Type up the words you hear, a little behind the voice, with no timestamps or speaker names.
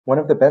One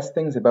of the best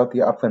things about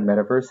the Upland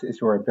Metaverse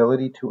is your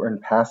ability to earn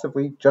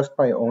passively just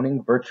by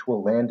owning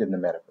virtual land in the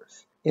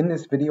Metaverse. In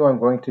this video, I'm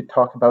going to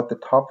talk about the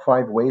top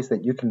 5 ways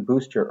that you can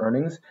boost your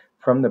earnings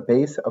from the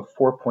base of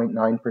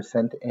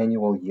 4.9%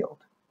 annual yield.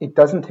 It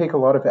doesn't take a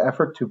lot of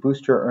effort to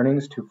boost your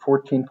earnings to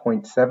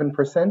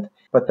 14.7%,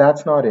 but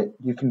that's not it.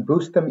 You can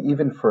boost them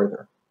even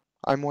further.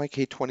 I'm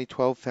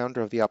YK2012,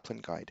 founder of the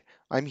Upland Guide.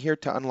 I'm here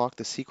to unlock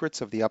the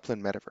secrets of the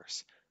Upland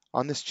Metaverse.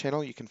 On this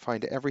channel, you can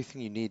find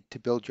everything you need to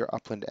build your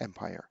Upland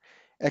empire.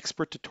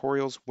 Expert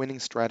tutorials, winning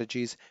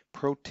strategies,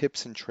 pro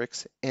tips and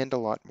tricks, and a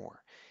lot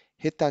more.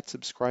 Hit that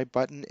subscribe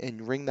button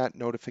and ring that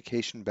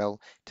notification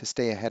bell to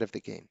stay ahead of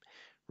the game.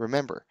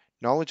 Remember,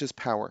 knowledge is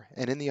power,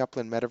 and in the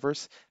Upland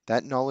Metaverse,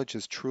 that knowledge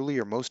is truly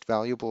your most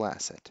valuable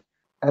asset.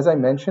 As I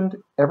mentioned,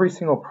 every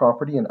single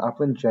property in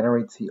Upland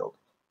generates yield.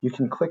 You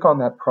can click on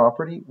that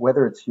property,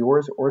 whether it's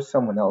yours or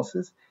someone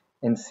else's,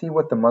 and see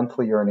what the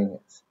monthly earning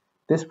is.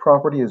 This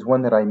property is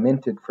one that I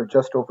minted for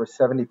just over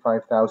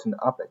 75,000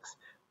 UPIX,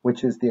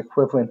 which is the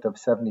equivalent of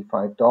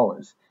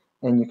 $75,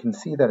 and you can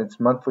see that its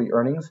monthly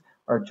earnings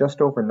are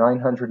just over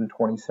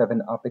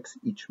 927 UPIX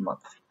each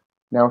month.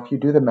 Now, if you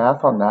do the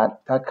math on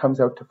that, that comes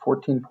out to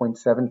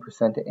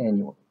 14.7%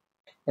 annually.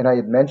 And I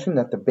had mentioned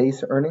that the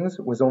base earnings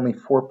was only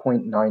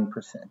 4.9%.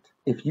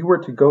 If you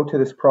were to go to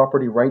this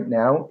property right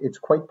now, it's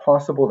quite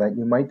possible that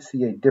you might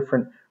see a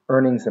different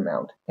earnings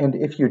amount. And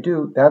if you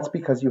do, that's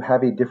because you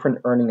have a different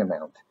earning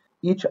amount.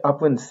 Each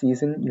Upland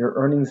season, your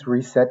earnings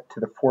reset to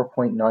the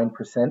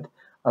 4.9%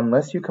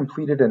 unless you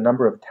completed a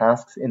number of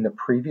tasks in the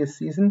previous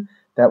season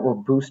that will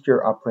boost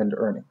your Upland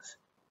earnings.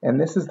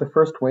 And this is the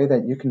first way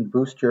that you can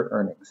boost your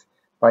earnings,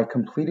 by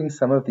completing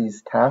some of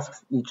these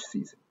tasks each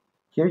season.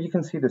 Here you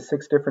can see the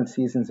 6 different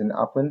seasons in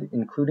Upland,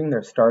 including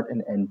their start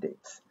and end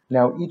dates.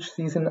 Now, each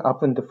season,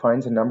 Upland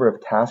defines a number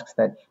of tasks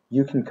that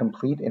you can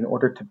complete in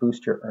order to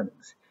boost your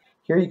earnings.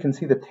 Here you can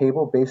see the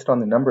table based on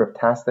the number of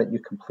tasks that you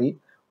complete,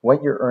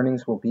 what your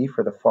earnings will be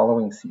for the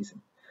following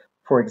season.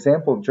 For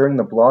example, during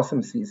the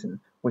Blossom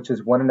season, which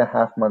is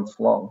 1.5 months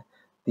long,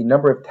 the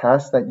number of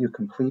tasks that you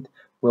complete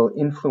will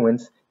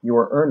influence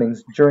your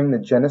earnings during the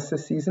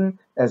Genesis season,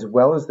 as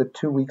well as the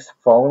 2 weeks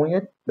following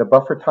it, the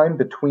buffer time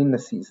between the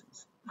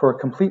seasons. For a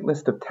complete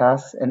list of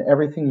tasks and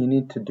everything you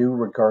need to do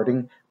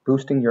regarding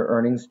boosting your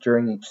earnings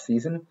during each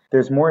season,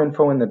 there's more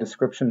info in the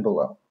description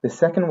below. The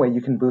second way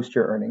you can boost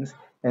your earnings,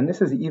 and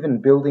this is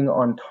even building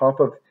on top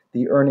of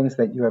the earnings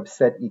that you have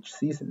set each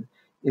season,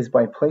 is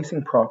by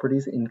placing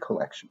properties in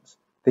collections.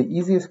 The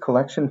easiest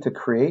collection to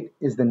create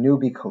is the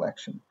newbie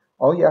collection.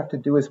 All you have to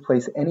do is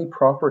place any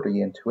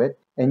property into it,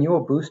 and you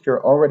will boost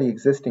your already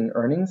existing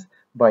earnings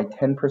by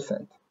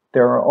 10%.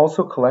 There are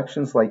also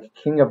collections like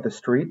King of the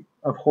Street,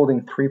 of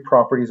holding 3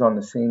 properties on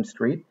the same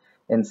street,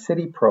 and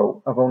City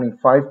Pro, of owning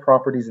 5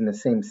 properties in the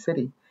same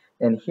city,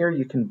 and here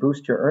you can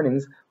boost your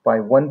earnings by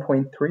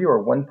 1.3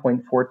 or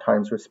 1.4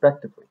 times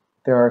respectively.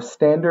 There are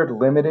standard,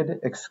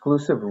 limited,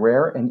 exclusive,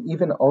 rare, and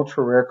even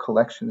ultra-rare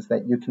collections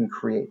that you can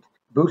create,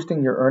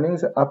 boosting your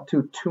earnings up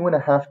to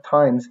 2.5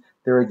 times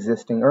their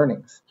existing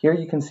earnings. Here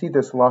you can see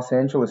this Los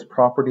Angeles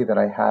property that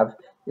I have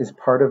is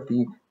part of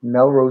the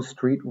Melrose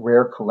Street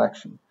Rare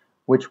Collection,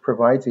 which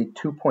provides a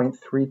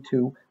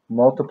 2.32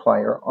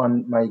 multiplier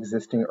on my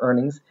existing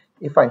earnings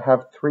if I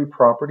have 3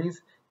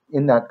 properties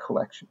in that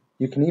collection.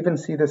 You can even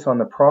see this on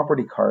the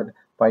property card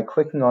by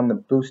clicking on the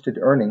boosted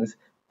earnings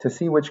to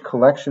see which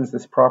collections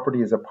this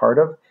property is a part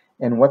of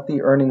and what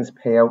the earnings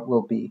payout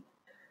will be.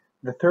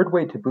 The third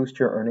way to boost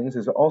your earnings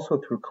is also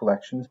through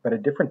collections, but a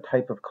different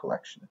type of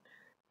collection.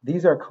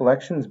 These are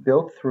collections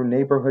built through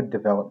neighborhood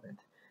development.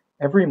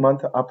 Every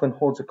month, Upland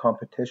holds a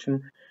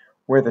competition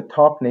where the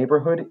top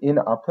neighborhood in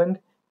Upland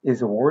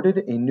is awarded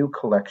a new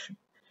collection.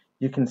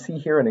 You can see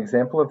here an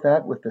example of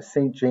that with the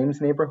St.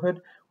 James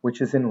neighborhood, which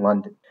is in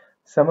London.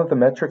 Some of the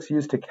metrics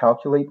used to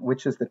calculate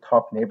which is the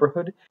top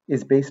neighborhood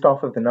is based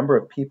off of the number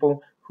of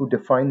people who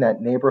define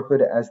that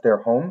neighborhood as their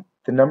home,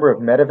 the number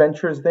of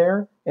meta-ventures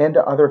there, and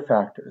other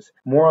factors.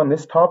 More on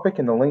this topic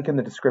in the link in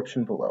the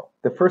description below.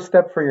 The first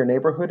step for your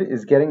neighborhood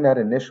is getting that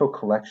initial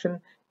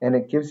collection, and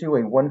it gives you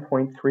a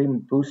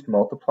 1.3 boost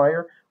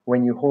multiplier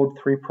when you hold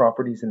 3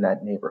 properties in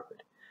that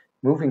neighborhood.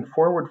 Moving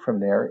forward from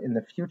there, in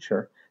the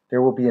future,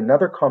 there will be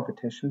another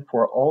competition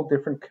for all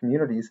different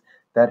communities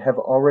that have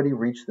already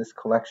reached this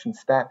collection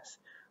status,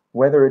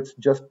 whether it's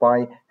just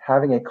by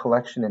having a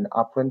collection in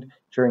Upland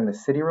during the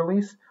city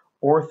release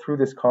or through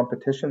this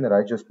competition that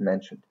I just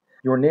mentioned.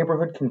 Your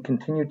neighborhood can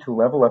continue to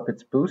level up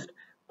its boost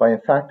by a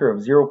factor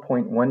of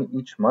 0.1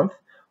 each month,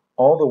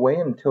 all the way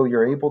until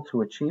you're able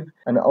to achieve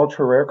an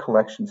ultra-rare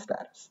collection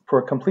status. For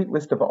a complete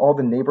list of all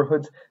the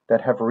neighborhoods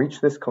that have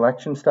reached this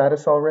collection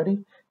status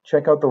already,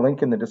 check out the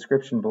link in the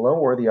description below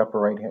or the upper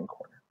right-hand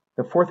corner.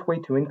 The fourth way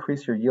to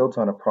increase your yields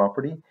on a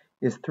property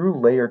is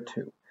through Layer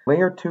 2.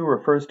 Layer 2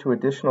 refers to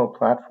additional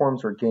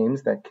platforms or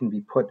games that can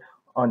be put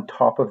on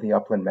top of the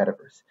Upland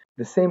Metaverse.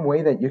 The same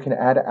way that you can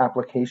add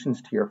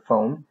applications to your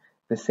phone,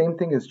 the same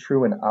thing is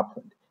true in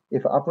Upland.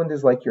 If Upland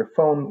is like your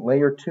phone,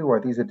 Layer 2 are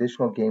these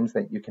additional games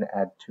that you can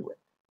add to it.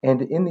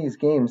 And in these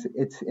games,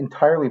 it's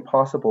entirely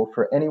possible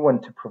for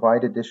anyone to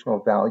provide additional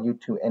value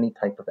to any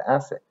type of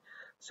asset.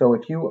 So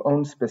if you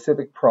own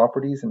specific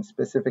properties in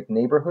specific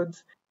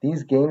neighborhoods,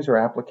 these games or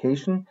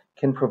application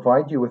can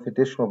provide you with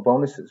additional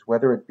bonuses,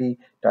 whether it be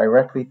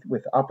directly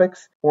with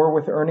UPX or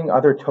with earning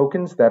other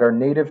tokens that are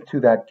native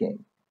to that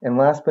game. And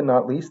last but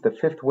not least, the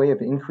fifth way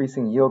of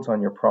increasing yields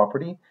on your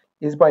property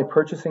is by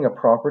purchasing a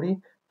property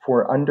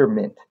for under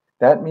mint.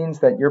 That means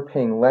that you're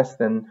paying less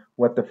than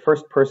what the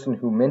first person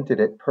who minted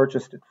it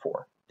purchased it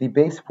for. The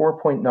base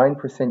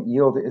 4.9%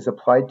 yield is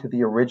applied to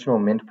the original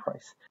mint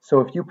price.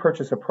 So if you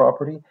purchase a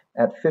property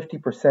at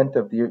 50%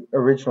 of the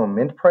original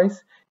mint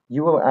price,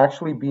 you will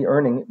actually be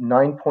earning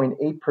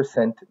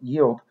 9.8%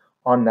 yield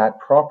on that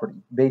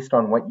property based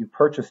on what you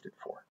purchased it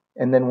for.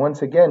 And then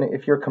once again,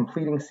 if you're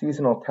completing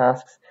seasonal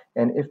tasks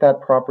and if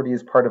that property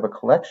is part of a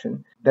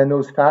collection, then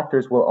those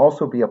factors will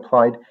also be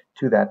applied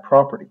to that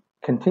property.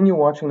 Continue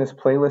watching this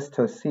playlist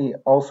to see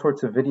all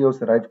sorts of videos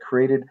that I've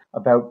created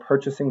about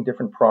purchasing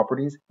different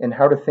properties and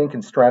how to think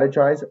and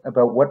strategize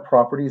about what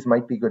properties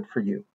might be good for you.